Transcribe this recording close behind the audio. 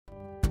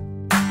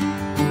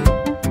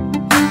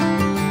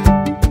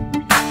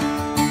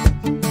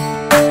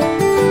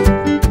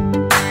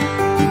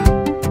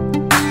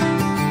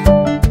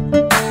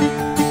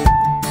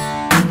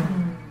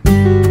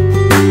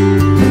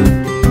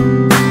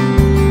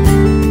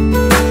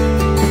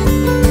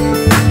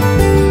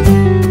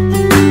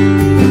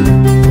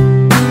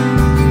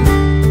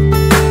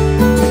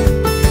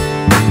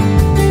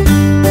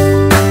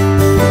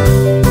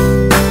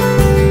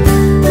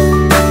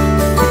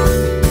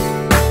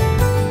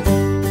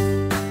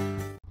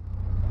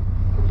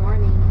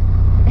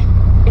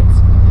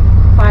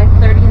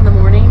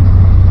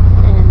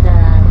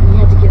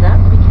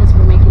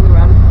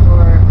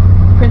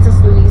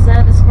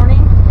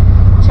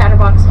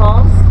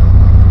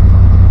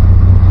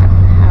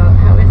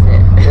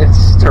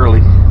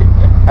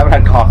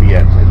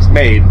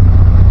paid,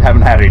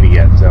 haven't had any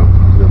yet. So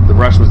the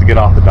rush was to get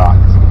off the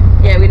docks.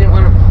 Yeah, we didn't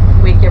want to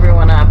wake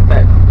everyone up,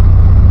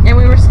 and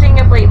we were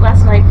staying up late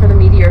last night for the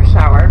meteor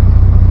shower,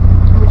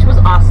 which was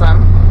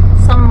awesome.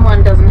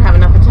 Someone doesn't have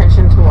enough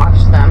attention to watch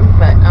them,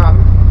 but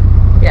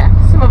yeah,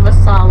 some of us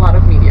saw a lot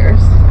of meteors.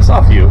 I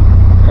saw a few.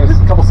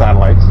 Just a couple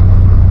satellites.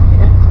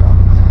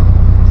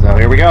 Yeah. So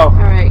here we go. All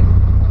right.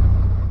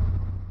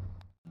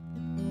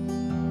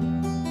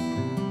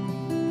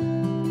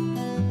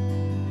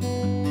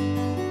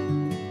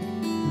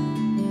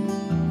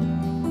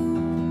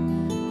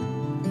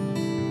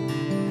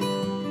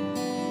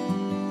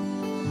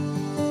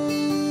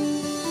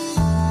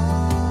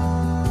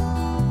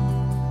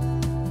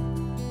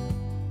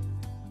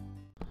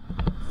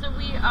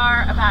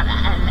 Are about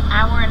an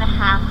hour and a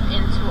half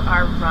into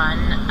our run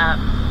up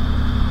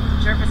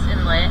Jervis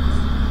Inlet,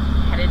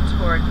 headed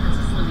toward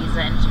Princess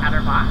Louisa and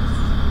Chatterbox.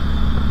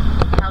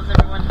 How's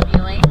everyone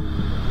feeling?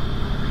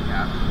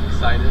 Yeah,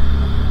 excited.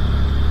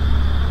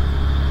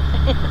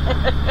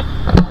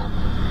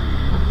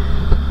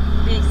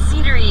 The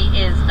scenery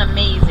is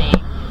amazing.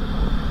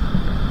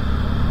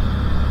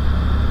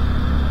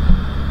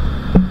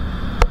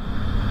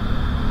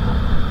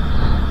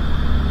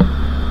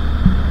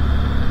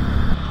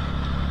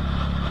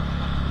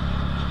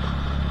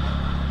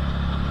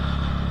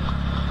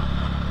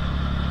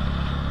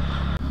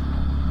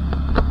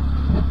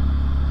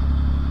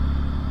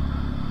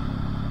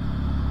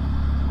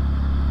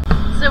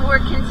 So we're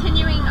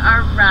continuing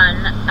our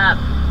run up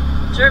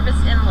Jervis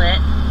Inlet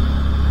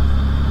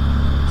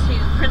to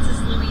Princess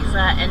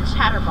Louisa and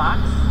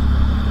Chatterbox.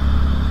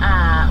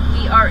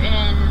 We are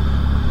in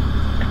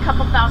a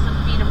couple thousand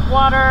feet of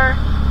water.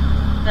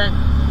 The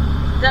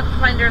depth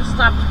finder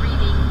stopped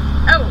reading.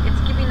 Oh, it's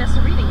giving us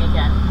a reading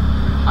again.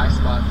 High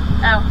spot.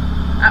 Oh,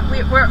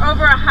 we're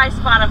over a high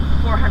spot of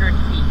 400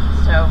 feet.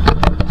 So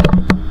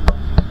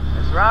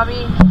there's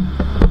Robbie.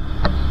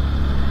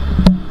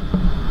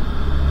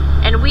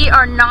 And we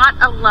are not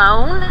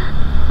alone.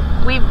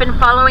 We've been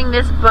following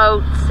this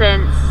boat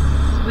since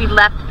we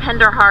left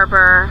Pender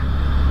Harbour.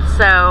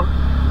 So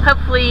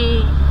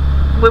hopefully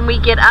when we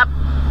get up,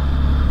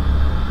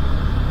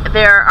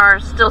 there are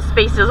still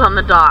spaces on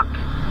the dock.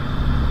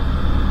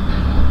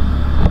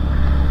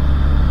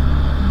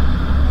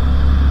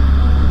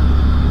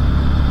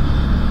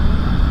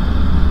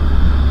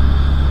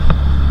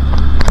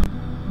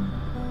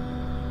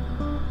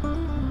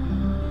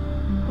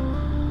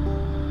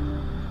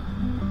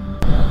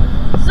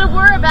 So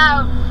we're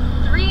about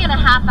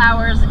 3.5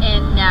 hours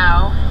in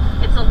now.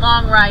 It's a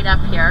long ride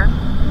up here,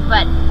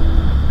 but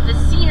the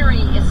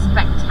scenery is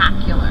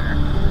spectacular.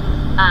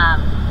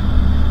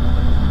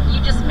 You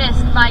just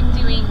missed Mike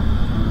doing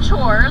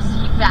chores.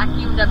 He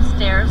vacuumed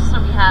upstairs, so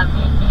we have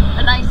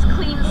a nice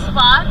clean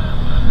spot.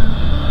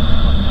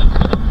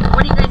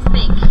 What do you guys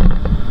think?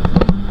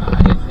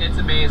 It's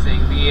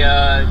amazing.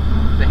 The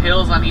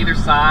hills on either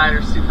side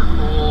are super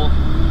cool.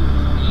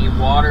 The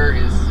water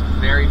is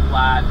very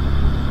flat.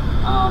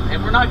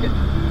 And we're not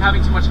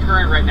having too much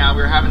current right now.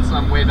 We're having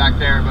some way back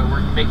there, but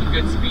we're making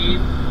good speed.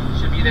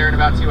 Should be there in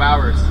about 2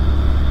 hours.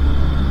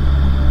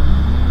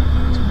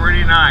 It's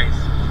pretty nice.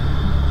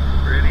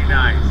 Pretty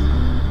nice.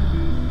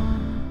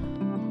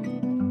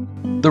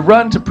 The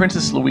run to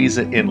Princess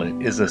Louisa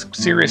Inlet is a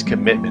serious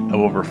commitment of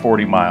over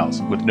 40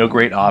 miles, with no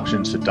great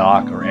options to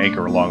dock or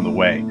anchor along the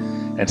way.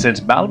 And since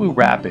Malibu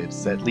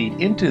Rapids that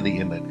lead into the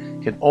inlet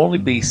can only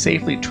be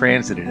safely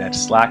transited at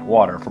slack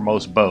water for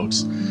most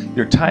boats,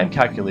 your time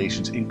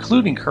calculations,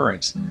 including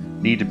currents,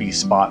 need to be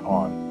spot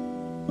on.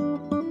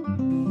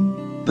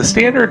 The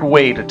standard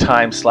way to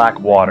time slack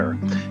water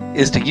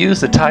is to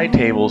use the tide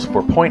tables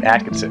for Point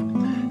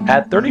Atkinson.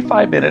 Add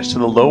 35 minutes to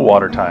the low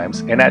water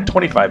times and add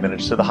 25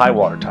 minutes to the high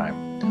water time.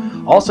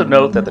 Also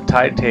note that the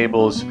tide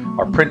tables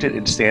are printed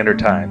in standard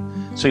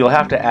time, so you'll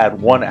have to add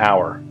 1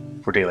 hour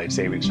for daylight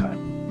savings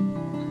time.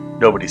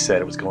 Nobody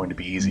said it was going to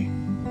be easy.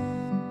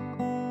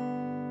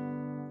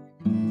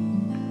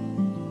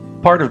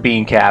 Part of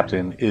being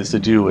captain is to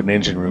do an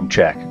engine room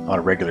check on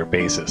a regular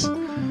basis.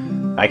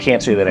 I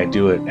can't say that I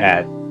do it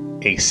at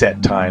a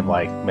set time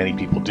like many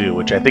people do,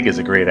 which I think is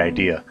a great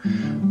idea.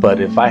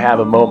 But if I have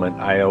a moment,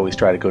 I always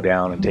try to go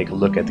down and take a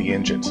look at the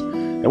engines.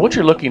 And what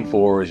you're looking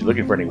for is you're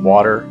looking for any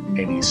water,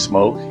 any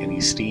smoke,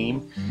 any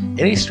steam,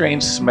 any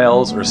strange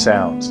smells or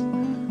sounds.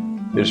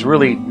 There's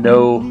really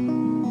no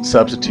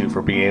substitute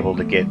for being able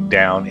to get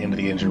down into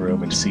the engine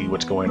room and see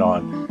what's going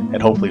on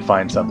and hopefully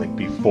find something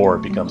before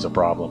it becomes a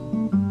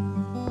problem.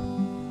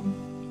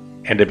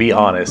 And to be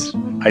honest,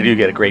 I do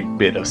get a great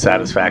bit of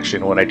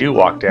satisfaction when I do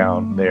walk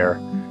down there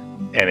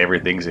and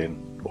everything's in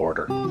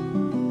order.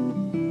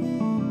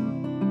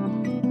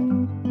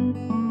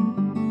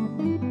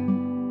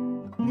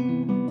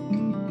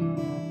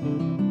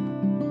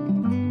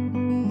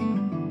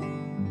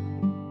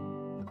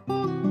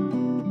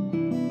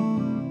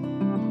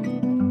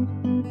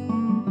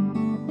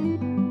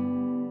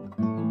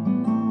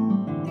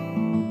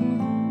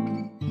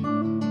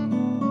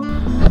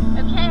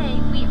 Okay,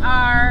 we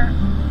are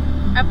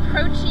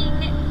approaching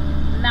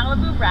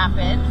Malibu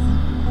Rapids.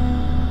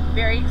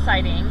 very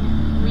exciting.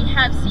 We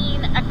have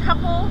seen a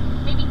couple,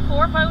 maybe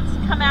 4 boats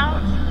come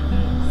out,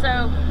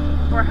 so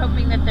we're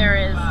hoping that there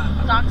is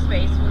dock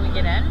space when we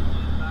get in.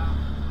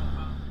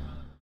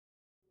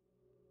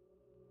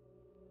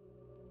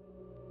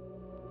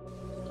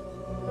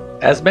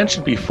 As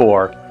mentioned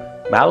before,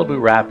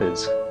 Malibu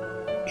Rapids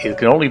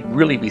can only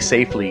really be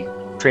safely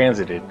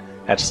transited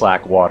at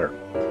slack water.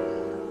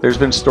 There's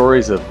been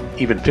stories of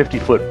even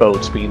 50-foot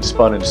boats being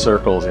spun in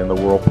circles in the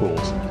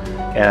whirlpools,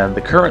 and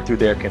the current through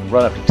there can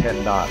run up to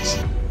 10 knots.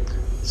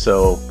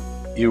 So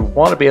you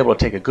want to be able to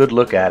take a good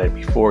look at it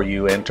before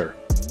you enter.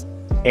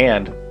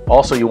 And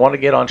also you want to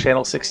get on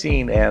channel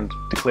 16 and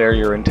declare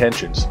your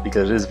intentions,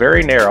 because it is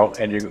very narrow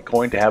and you're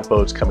going to have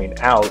boats coming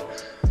out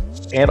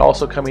and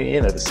also coming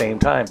in at the same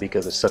time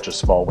because it's such a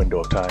small window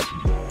of time.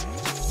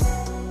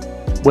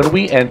 When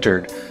we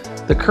entered,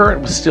 the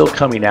current was still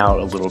coming out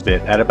a little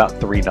bit at about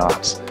 3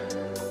 knots.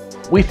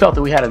 We felt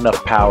that we had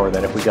enough power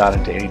that if we got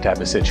into any type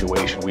of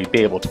situation, we'd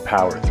be able to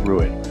power through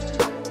it.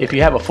 If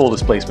you have a full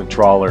displacement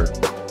trawler,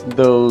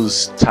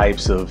 those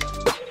types of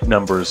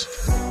numbers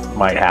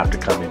might have to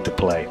come into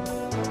play.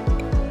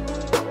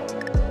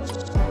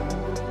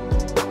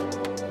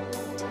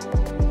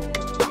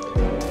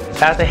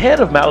 At the head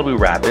of Malibu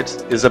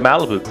Rapids is a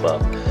Malibu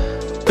Club,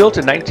 built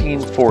in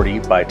 1940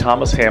 by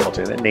Thomas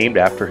Hamilton and named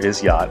after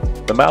his yacht,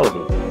 the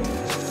Malibu.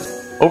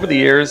 Over the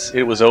years,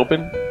 it was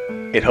open.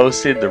 It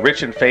hosted the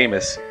rich and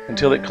famous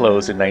until it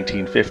closed in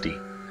 1950.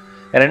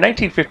 And in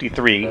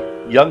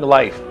 1953, Young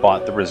Life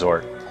bought the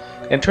resort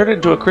and turned it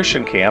into a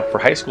Christian camp for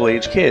high school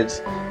age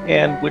kids,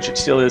 and which it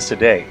still is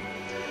today.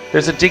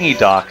 There's a dinghy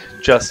dock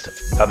just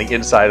on the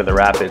inside of the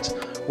rapids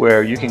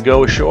where you can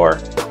go ashore,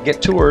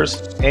 get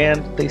tours,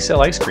 and they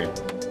sell ice cream.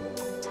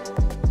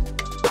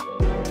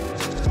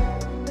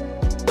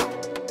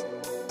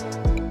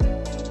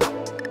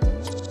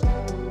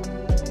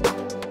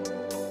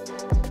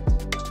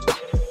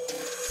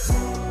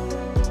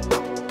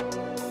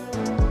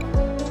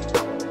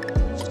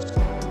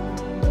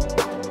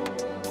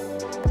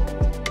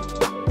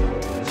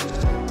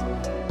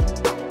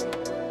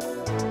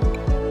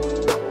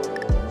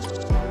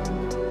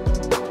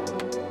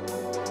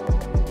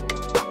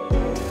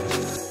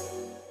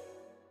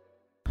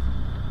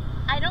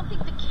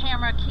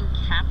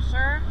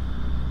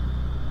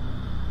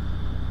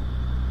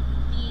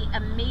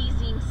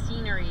 Amazing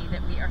scenery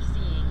that we are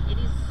seeing. It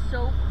is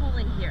so cool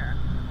in here.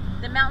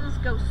 The mountains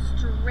go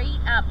straight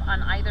up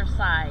on either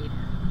side.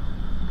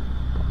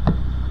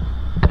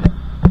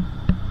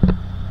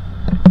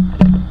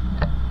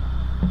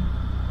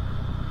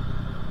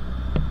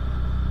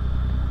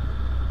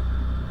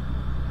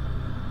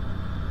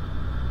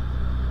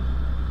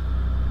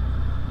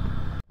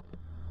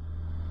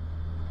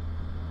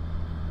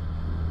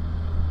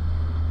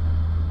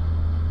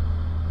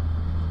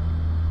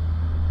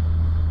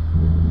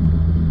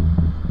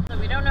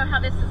 How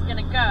this is going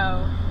to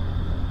go.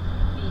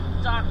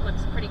 The dock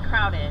looks pretty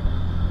crowded.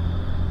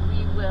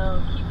 We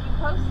will keep you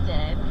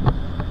posted. It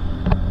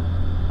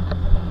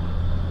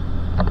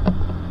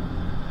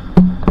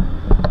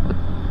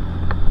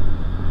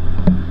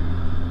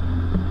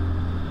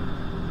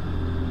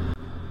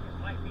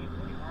might be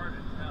pretty hard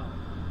to tell.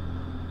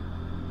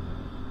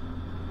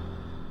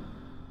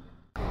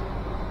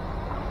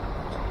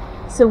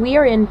 So we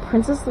are in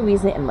Princess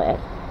Louisa Inlet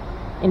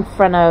in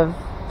front of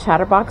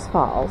Chatterbox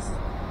Falls.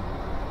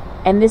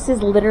 And this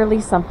is literally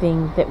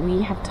something that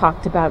we have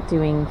talked about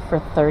doing for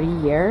 30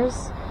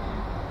 years.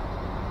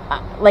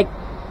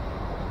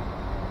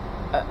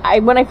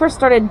 When I first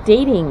started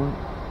dating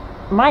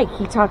Mike,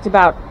 he talked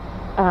about,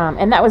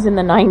 and that was in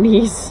the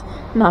 90s,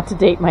 not to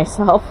date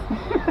myself.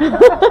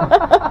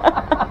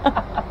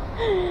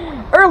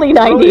 Early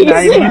 90s.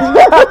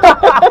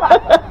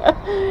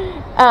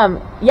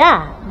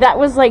 Yeah, that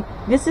was like,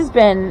 this has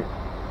been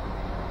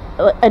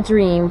a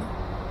dream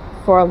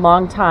for a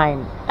long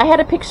time. I had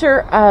a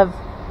picture of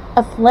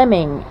a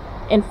Fleming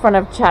in front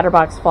of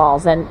Chatterbox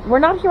Falls, and we're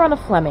not here on a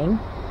Fleming.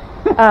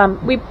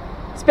 We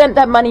spent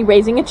that money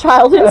raising a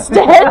child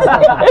instead.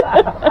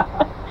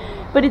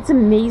 But it's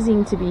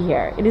amazing to be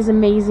here. It is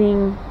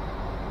amazing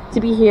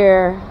to be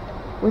here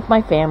with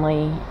my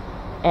family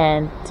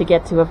and to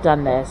get to have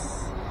done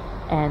this.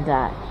 And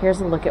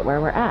here's a look at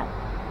where we're at.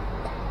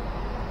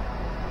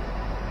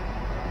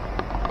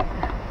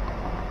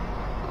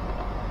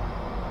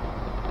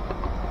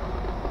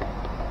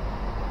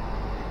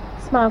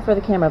 Smile for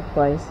the camera,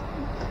 boys.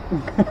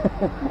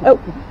 Oh,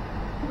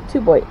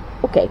 2 boys.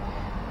 Okay.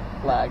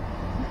 Flag.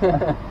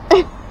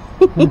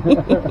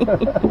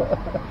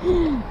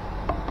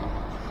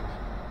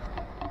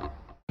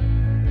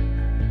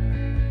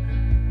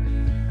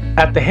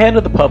 At the head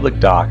of the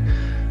public dock,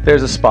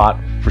 there's a spot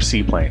for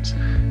seaplanes,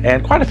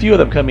 and quite a few of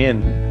them come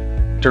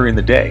in during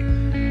the day.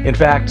 In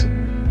fact,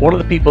 one of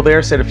the people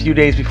there said a few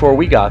days before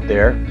we got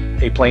there,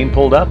 a plane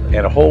pulled up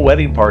and a whole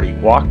wedding party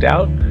walked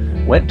out,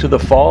 went to the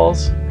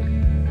falls,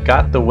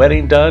 got the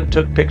wedding done,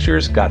 took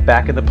pictures, got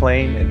back in the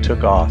plane, and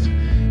took off.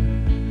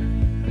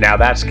 Now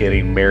that's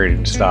getting married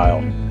in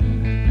style.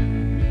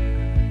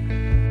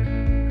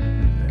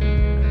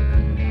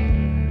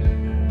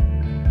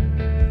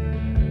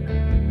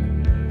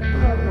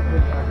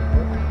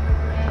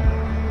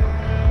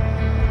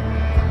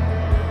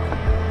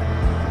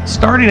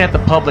 Starting at the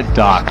public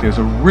dock, there's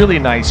a really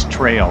nice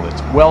trail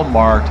that's well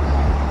marked.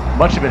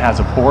 Much of it has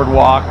a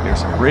boardwalk, there's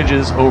some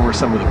bridges over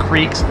some of the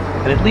creeks,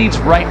 and it leads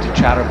right to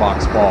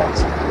Chatterbox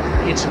Falls.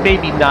 It's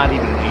maybe not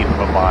even an eighth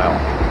of a mile,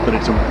 but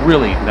it's a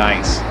really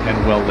nice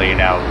and well laid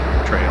out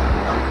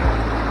trail.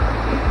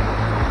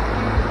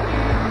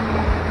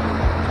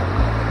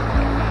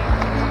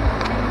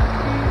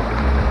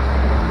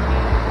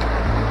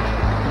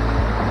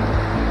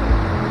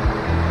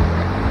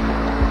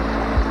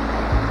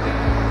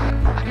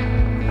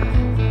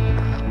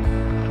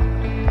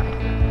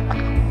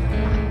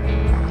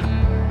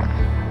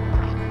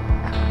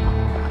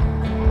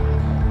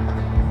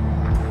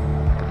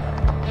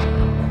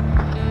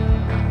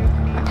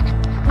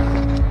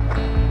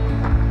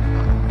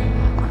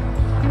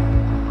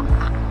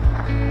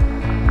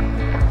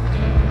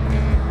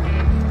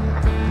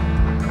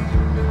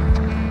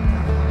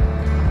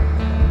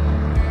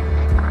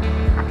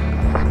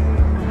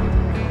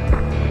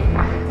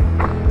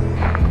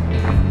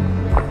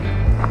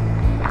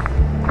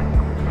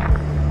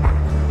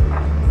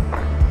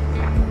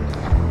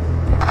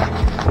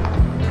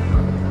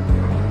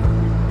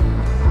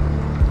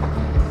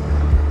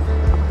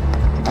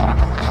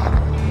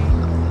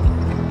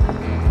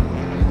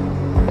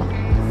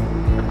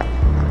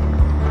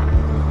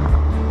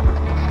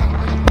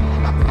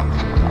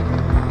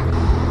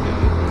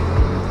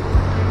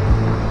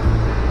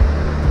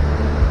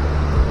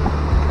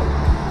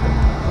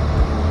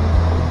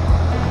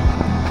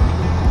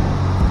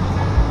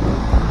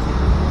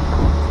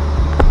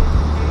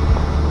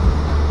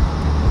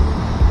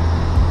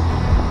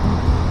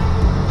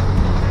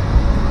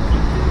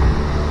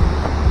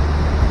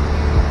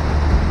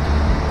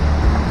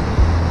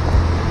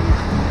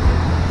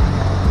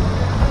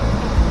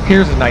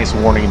 Here's a nice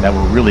warning that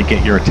will really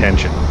get your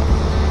attention.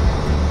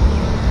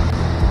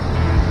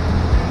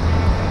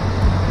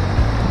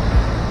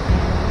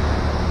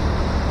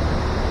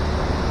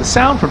 The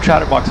sound from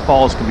Chatterbox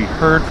Falls can be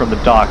heard from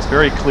the docks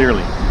very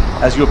clearly.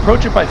 As you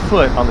approach it by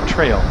foot on the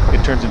trail,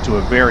 it turns into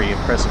a very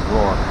impressive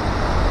roar.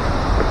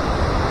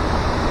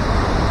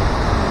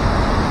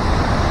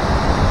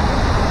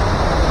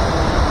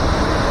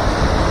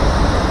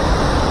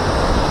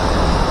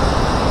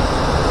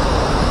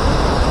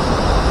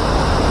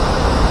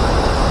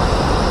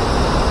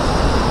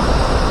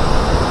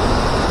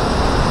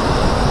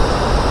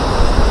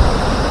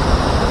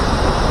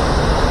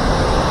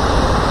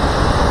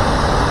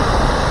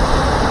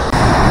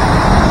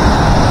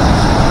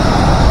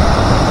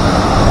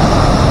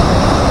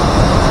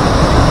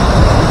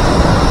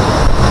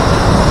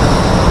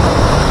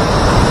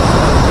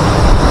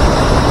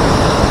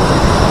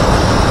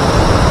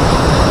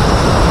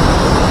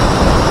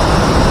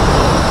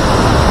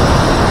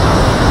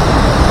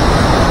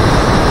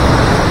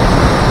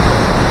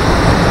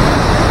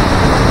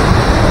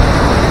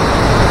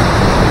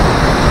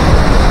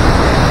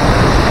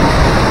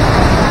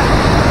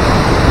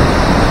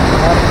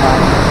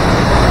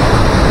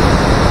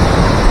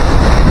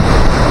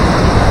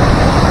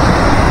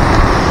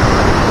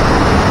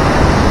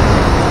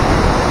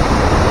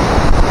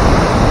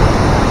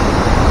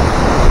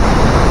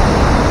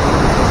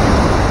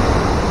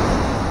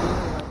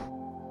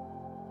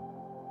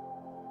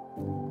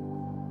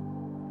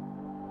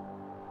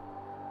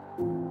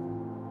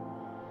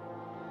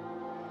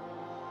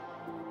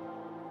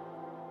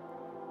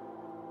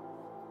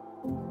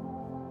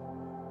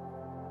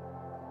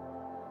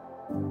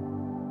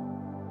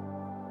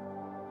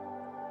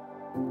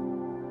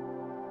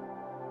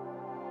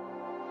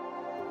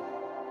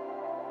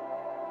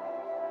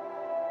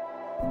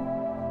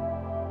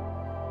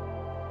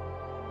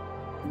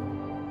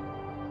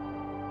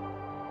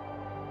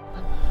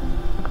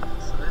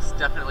 So this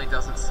definitely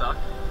doesn't suck.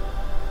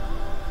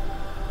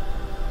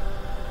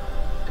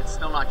 It's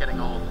still not getting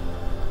old.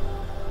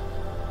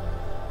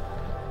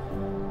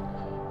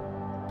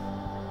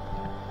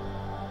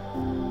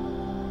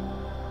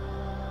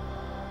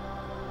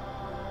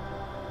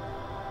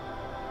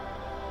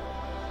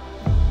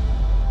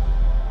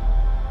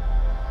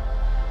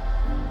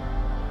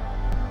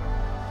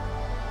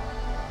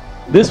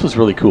 This was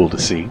really cool to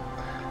see.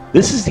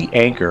 This is the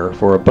anchor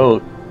for a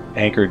boat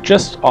anchored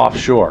just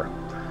offshore.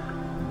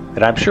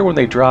 And I'm sure when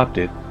they dropped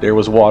it, there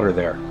was water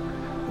there.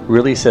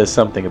 Really says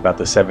something about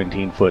the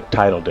 17-foot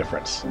tidal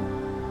difference.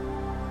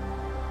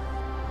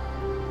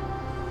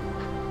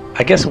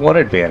 I guess one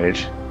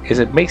advantage is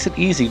it makes it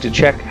easy to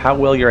check how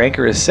well your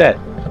anchor is set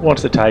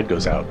once the tide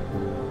goes out.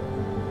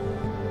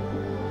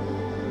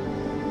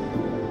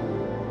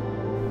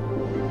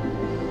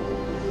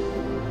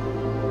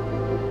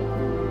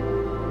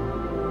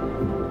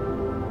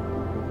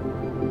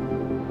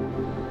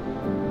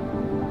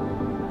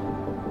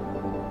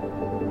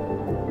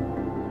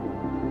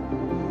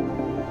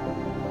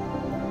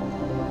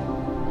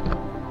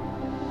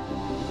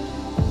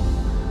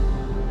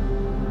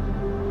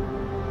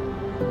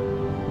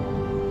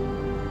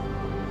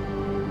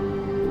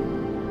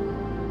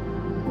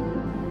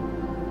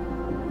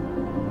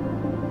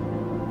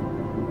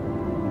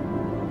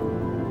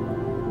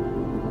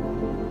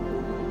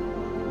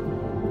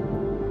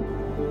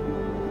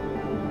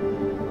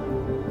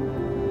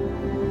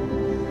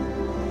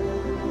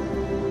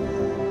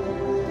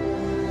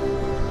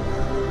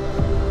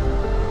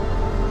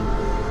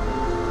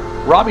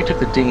 Robbie took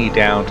the dinghy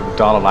down to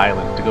McDonald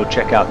Island to go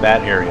check out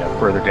that area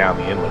further down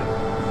the inlet.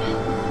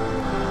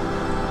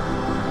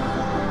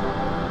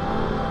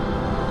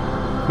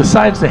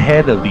 Besides the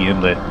head of the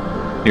inlet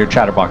near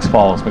Chatterbox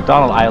Falls,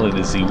 McDonald Island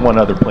is the one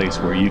other place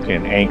where you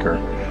can anchor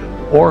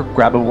or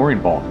grab a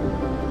mooring ball.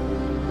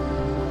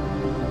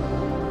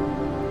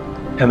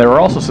 And there are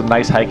also some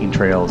nice hiking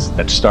trails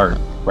that start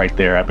right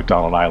there at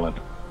McDonald Island.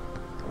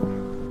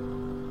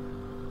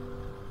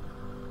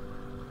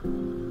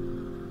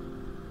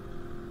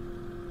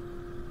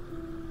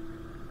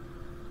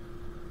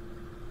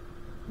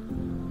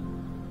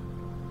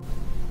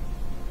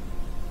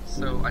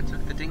 So I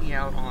took the dinghy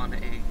out on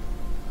a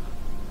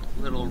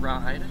little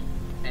ride,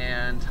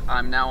 and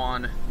I'm now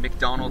on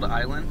McDonald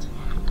Island.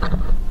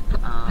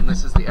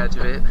 This is the edge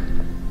of it,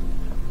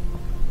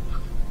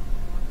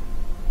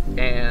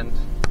 and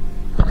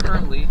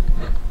currently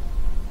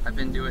I've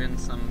been doing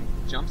some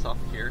jumps off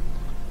here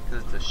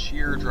because it's a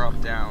sheer drop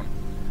down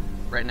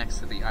right next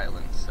to the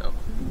island. So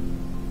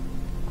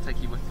I'll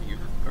take you with you,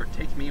 or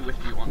take me with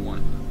you on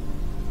one.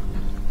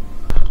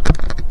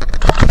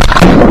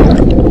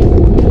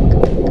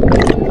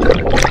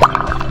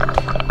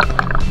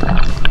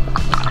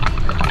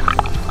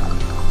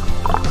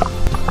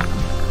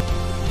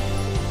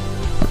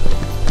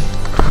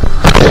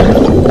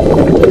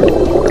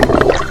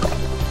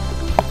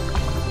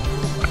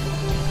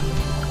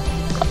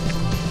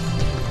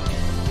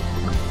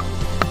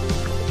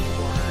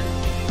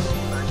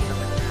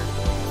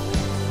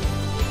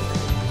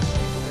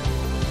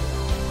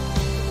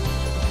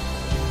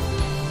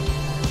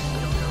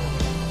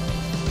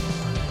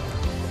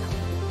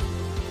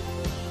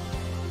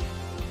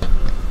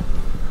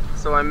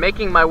 So I'm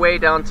making my way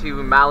down to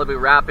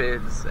Malibu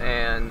Rapids,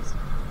 and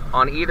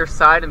on either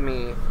side of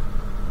me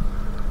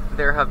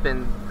there have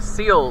been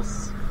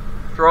seals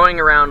throwing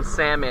around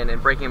salmon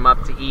and breaking them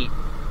up to eat.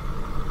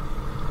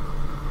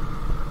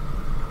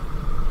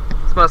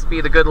 This must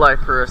be the good life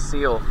for a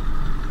seal,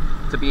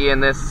 to be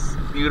in this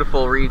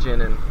beautiful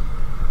region and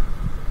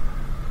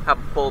have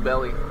a full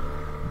belly.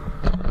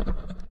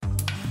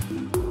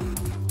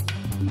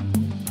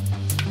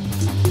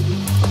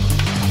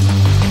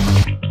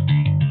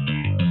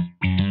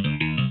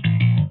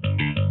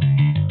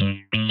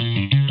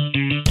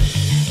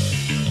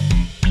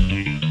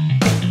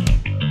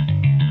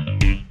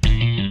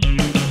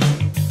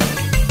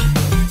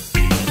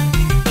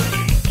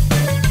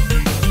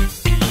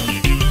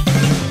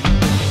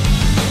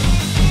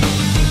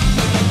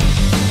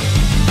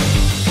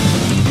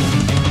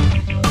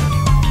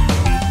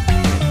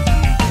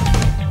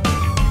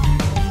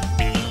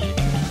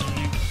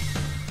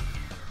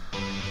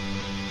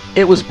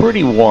 It was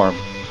pretty warm,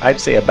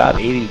 I'd say about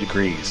 80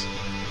 degrees,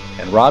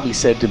 and Robbie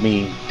said to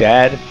me,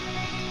 "Dad,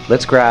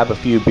 let's grab a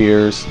few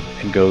beers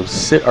and go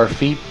sit our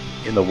feet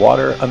in the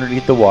water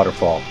underneath the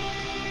waterfall."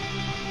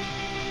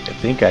 I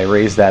think I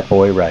raised that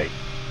boy right.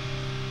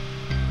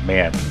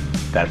 Man,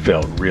 that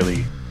felt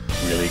really,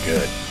 really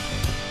good.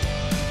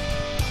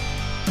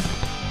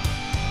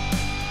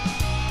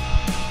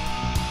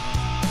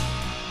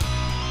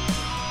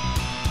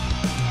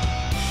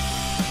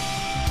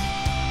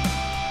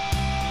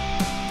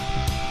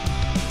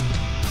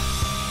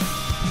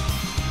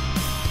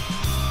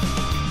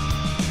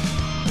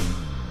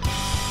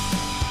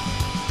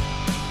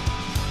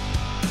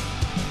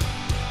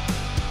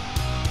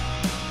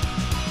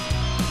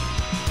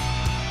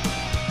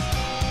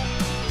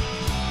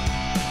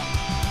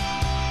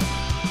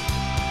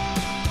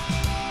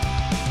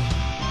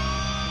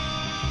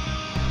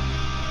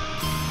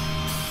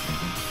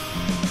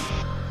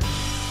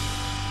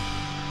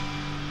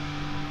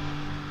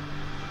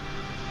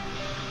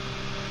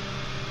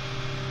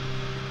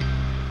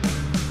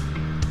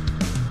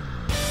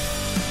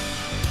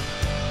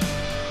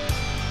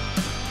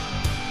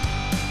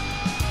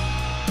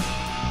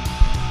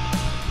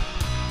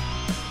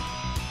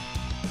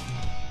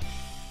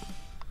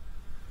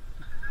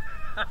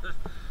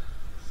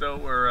 So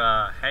we're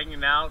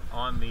hanging out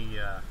on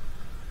the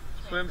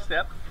swim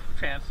step,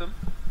 transom,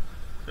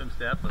 swim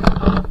step of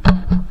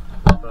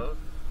the boat.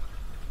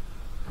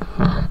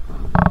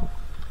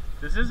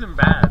 This isn't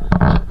bad.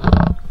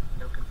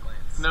 No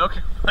complaints. No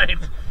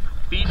complaints.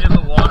 Feet in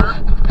the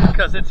water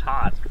because it's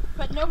hot.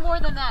 But no more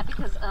than that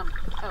because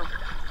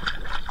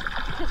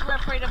because we're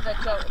afraid of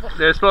the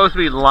There's supposed to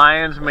be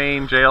lion's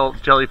mane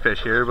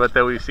jellyfish here, but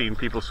then we've seen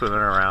people swimming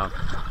around.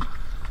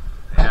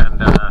 And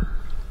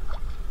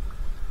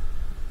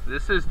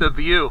this is the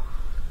view.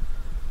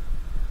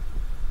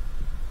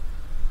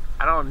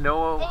 I don't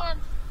know.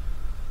 And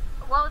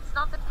while it's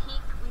not the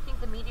peak, we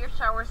think the meteor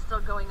shower is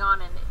still going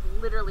on, and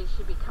it literally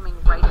should be coming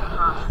right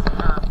across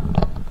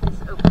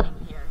this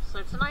opening here.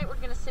 So tonight we're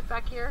going to sit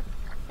back here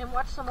and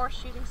watch some more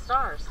shooting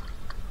stars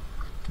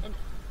and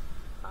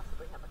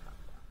possibly have a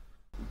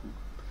cocktail.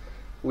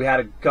 We had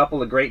a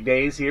couple of great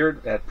days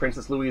here at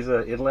Princess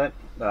Louisa Inlet.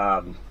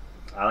 I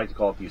like to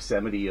call it the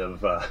Yosemite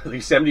of the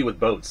Yosemite with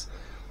boats.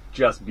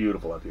 Just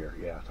beautiful up here.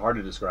 Yeah, it's hard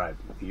to describe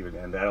even,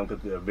 and I don't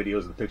think the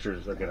videos and the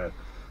pictures are gonna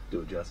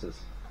do it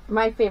justice.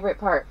 My favorite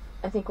part,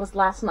 I think, was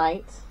last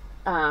night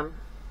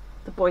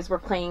the boys were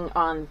playing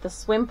on the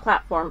swim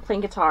platform,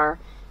 playing guitar,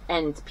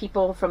 and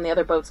people from the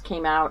other boats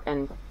came out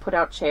and put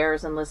out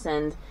chairs and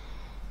listened.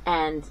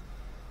 And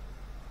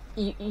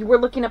you were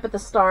looking up at the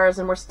stars,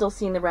 and we're still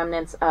seeing the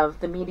remnants of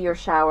the meteor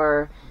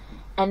shower.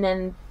 And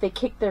then they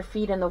kicked their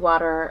feet in the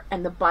water,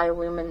 and the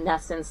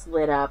bioluminescence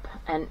lit up.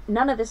 And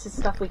none of this is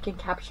stuff we can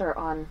capture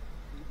on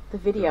the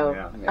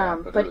video.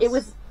 But it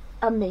was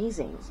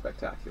amazing.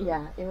 Spectacular.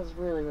 Yeah, it was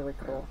really, really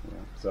cool. Yeah.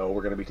 So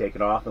we're going to be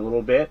taking off in a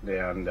little bit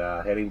and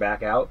heading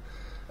back out.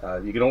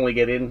 You can only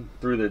get in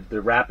through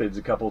the rapids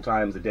a couple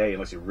times a day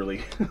unless you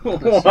really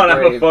want to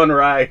have a fun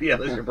ride. Yeah,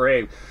 unless you're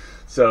brave.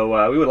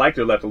 So we would like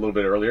to have left a little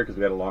bit earlier because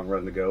we had a long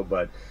run to go,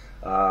 but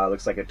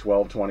looks like at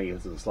 12:20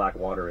 is the slack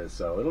water is.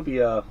 So it'll be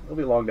a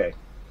long day.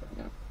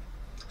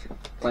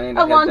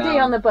 A long day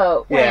on the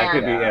boat. Yeah, it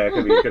could be. Yeah, it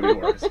could be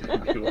worse. It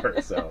could be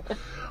worse. So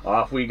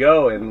off we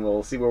go, and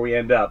we'll see where we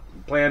end up.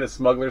 Plan is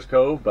Smuggler's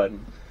Cove, but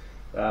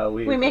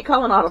we may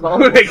call an audible.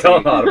 We may call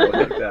an audible.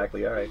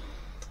 Exactly. All right.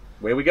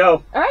 Away we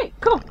go. All right.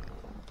 Cool.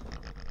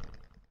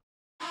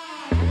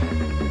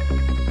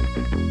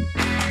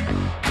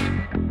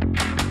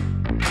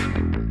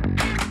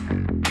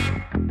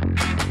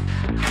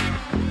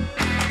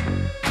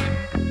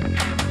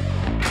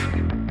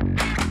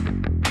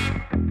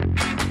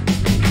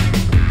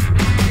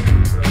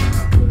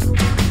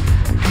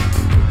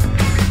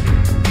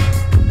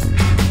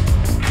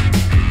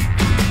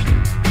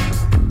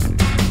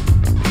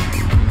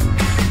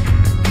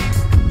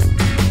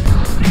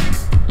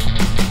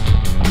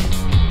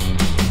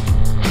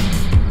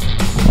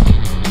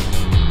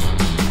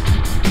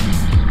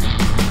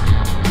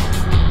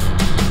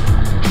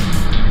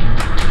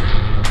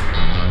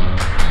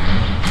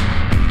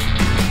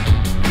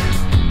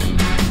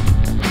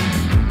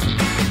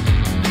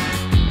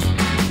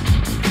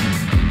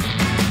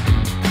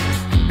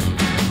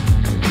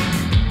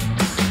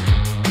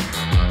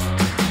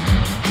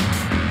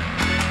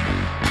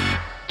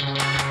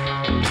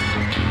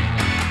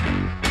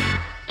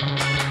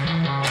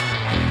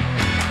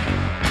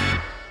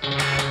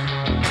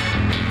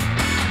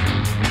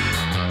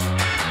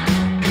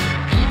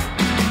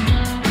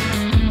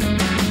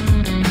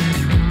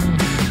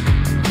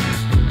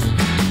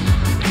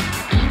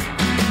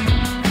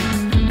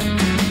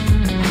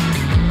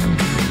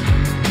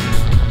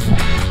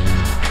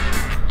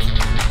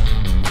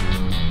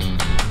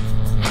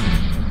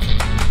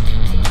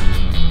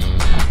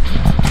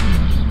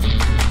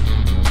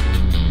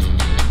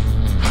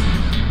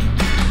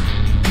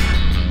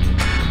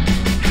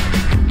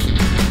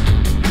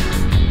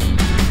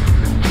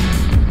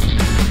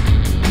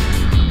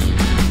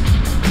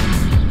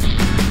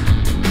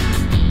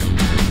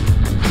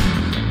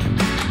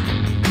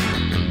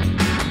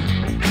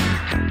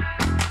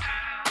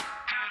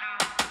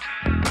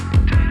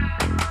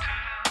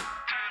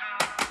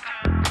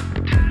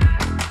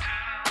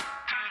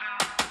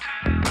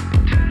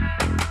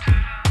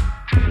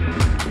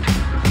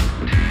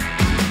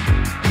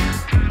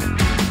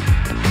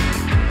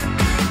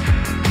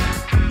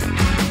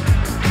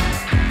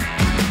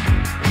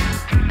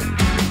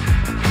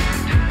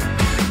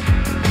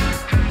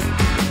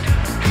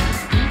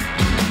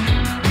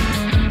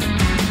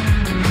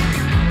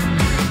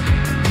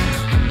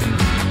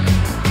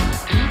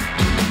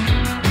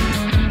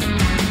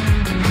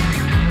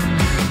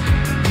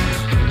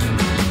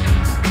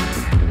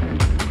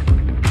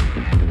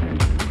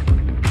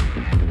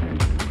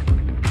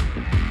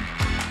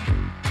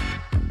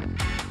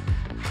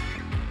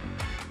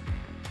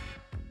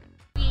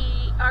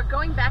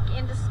 Going back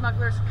into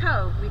Smuggler's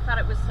Cove. We thought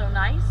it was so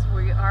nice,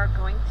 we are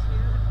going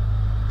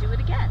to do it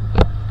again,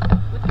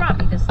 with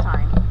Robbie this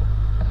time.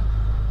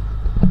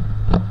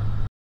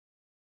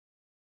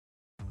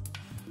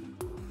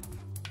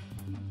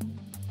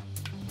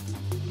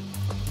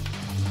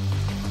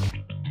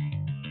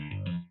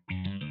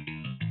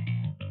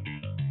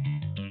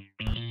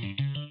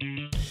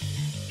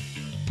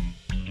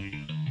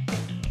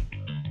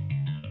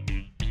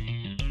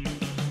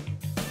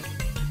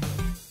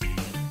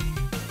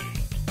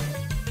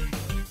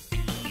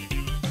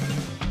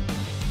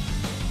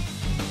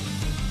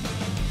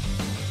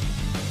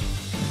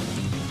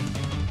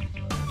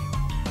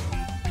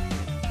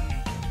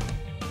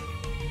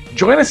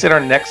 Join us in our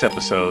next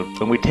episode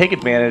when we take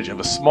advantage of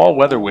a small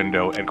weather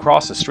window and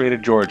cross the Strait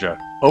of Georgia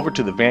over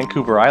to the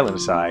Vancouver Island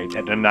side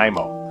at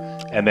Nanaimo,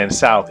 and then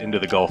south into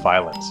the Gulf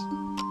Islands.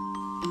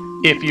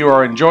 If you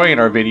are enjoying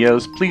our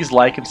videos, please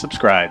like and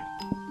subscribe.